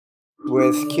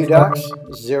with QDoxs,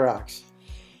 Xerox.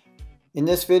 In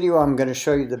this video I'm going to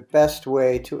show you the best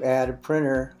way to add a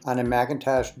printer on a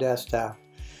Macintosh desktop.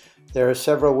 There are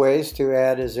several ways to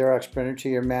add a Xerox printer to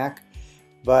your Mac,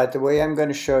 but the way I'm going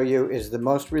to show you is the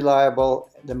most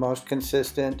reliable, the most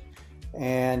consistent,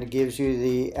 and gives you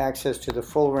the access to the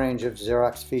full range of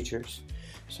Xerox features.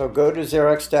 So go to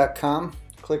Xerox.com,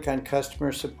 click on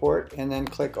Customer Support, and then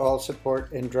click All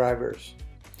Support and Drivers.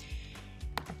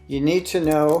 You need to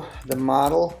know the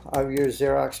model of your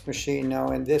Xerox machine. Now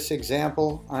in this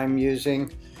example I'm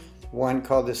using one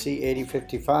called the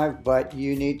C8055, but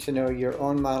you need to know your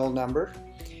own model number.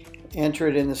 Enter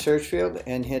it in the search field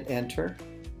and hit enter.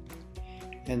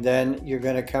 And then you're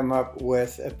going to come up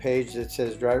with a page that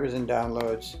says drivers and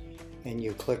downloads, and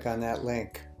you click on that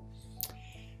link.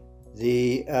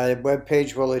 The web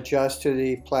page will adjust to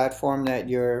the platform that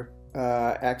you're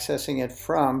accessing it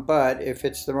from, but if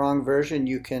it's the wrong version,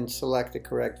 you can select the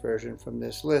correct version from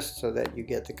this list so that you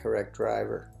get the correct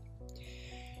driver.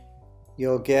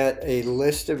 You'll get a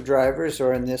list of drivers,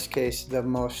 or in this case the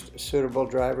most suitable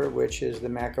driver, which is the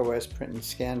macOS print and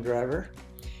scan driver,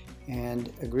 and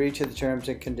agree to the terms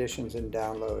and conditions and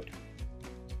download.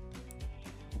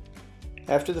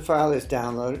 After the file is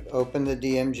downloaded, open the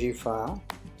DMG file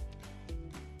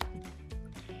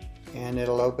and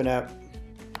it'll open up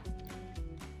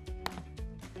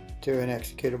to an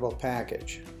executable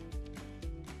package,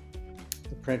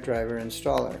 the print driver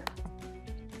installer.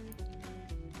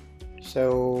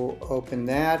 So open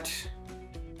that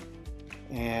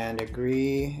and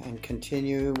agree and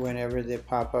continue whenever the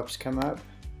pop-ups come up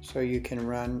so you can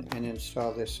run and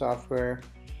install this software.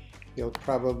 You'll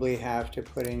probably have to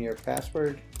put in your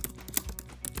password.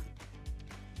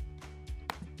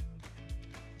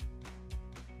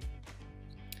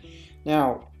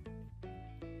 Now,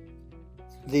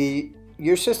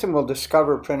 your system will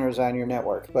discover printers on your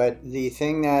network, but the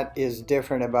thing that is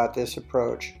different about this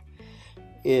approach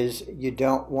is you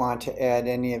don't want to add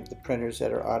any of the printers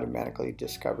that are automatically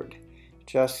discovered.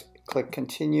 Just click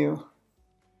continue,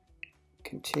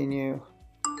 continue,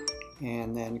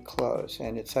 and then close.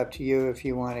 And it's up to you if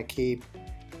you want to keep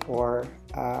or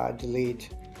delete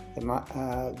the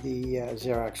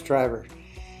Xerox driver.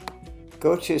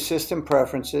 Go to System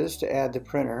Preferences to add the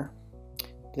printer.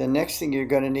 The next thing you're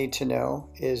going to need to know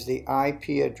is the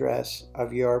IP address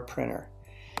of your printer.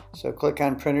 So click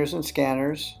on Printers and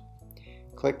Scanners,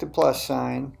 click the plus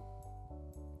sign.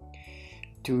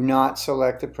 Do not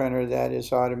select the printer that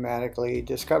is automatically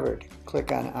discovered.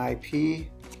 Click on IP,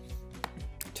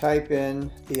 type in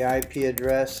the IP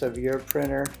address of your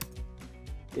printer.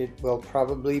 It will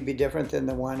probably be different than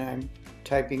the one I'm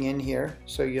typing in here,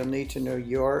 so you'll need to know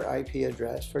your IP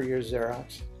address for your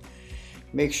Xerox.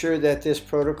 Make sure that this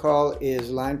protocol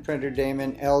is Line Printer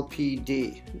Daemon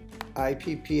LPD.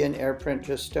 IPP and AirPrint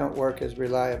just don't work as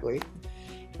reliably.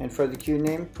 And for the queue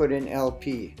name, put in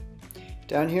LP.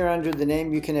 Down here under the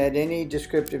name, you can add any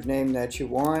descriptive name that you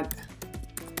want.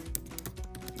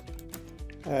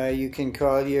 You can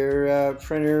call your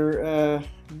printer,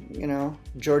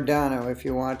 Giordano if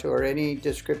you want to, or any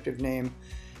descriptive name,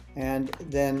 and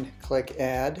then click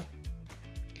Add.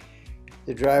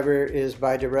 The driver is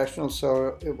bidirectional,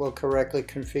 so it will correctly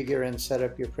configure and set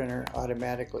up your printer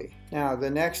automatically. Now, the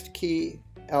next key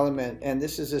element, and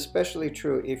this is especially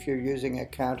true if you're using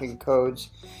accounting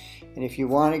codes, and if you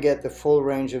want to get the full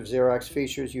range of Xerox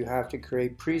features, you have to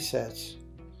create presets.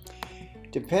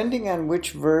 Depending on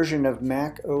which version of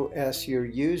Mac OS you're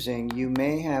using, you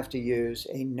may have to use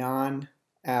a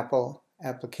non-Apple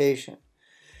application.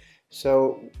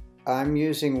 So I'm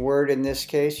using Word in this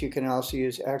case. You can also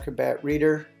use Acrobat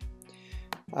Reader.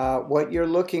 What you're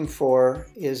looking for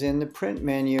is in the print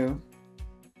menu.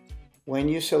 When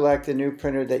you select the new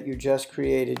printer that you just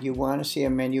created, you want to see a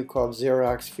menu called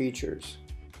Xerox Features.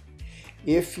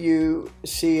 If you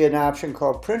see an option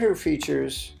called Printer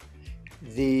Features,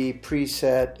 the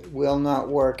preset will not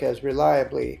work as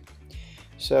reliably.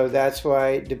 So that's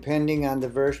why, depending on the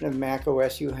version of Mac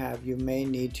OS you have, you may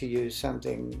need to use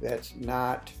something that's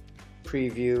not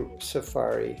Preview,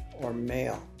 Safari, or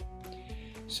Mail.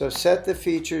 So set the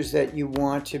features that you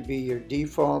want to be your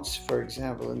defaults, for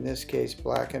example in this case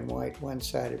black and white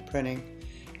one-sided printing,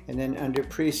 and then under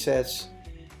presets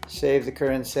save the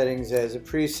current settings as a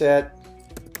preset.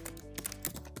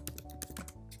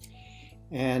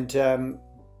 And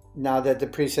now that the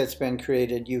preset's been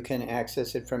created, you can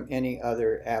access it from any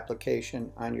other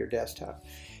application on your desktop.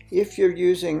 If you're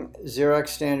using Xerox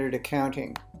Standard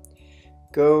Accounting,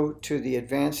 go to the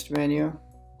Advanced menu,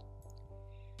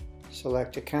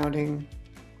 select Accounting,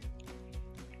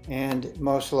 and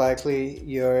most likely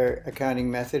your accounting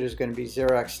method is going to be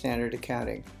Xerox Standard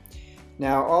Accounting.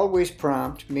 Now, always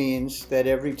prompt means that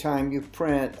every time you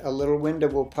print, a little window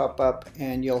will pop up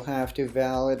and you'll have to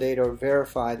validate or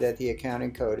verify that the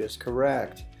accounting code is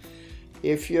correct.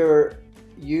 If you're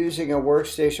using a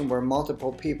workstation where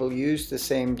multiple people use the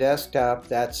same desktop,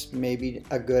 that's maybe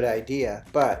a good idea.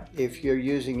 But if you're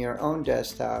using your own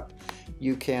desktop,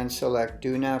 you can select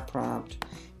Do Not Prompt,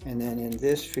 and then in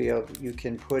this field you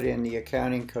can put in the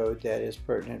accounting code that is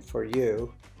pertinent for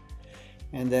you.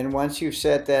 And then once you've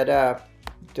set that up,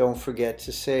 don't forget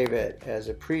to save it as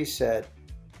a preset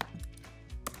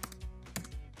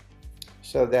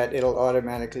so that it'll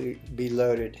automatically be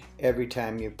loaded every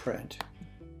time you print.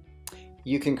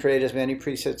 You can create as many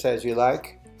presets as you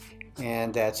like,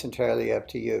 and that's entirely up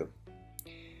to you.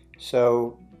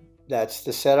 So that's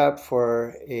the setup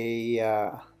for a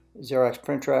Xerox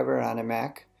print driver on a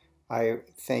Mac. I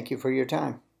thank you for your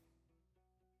time.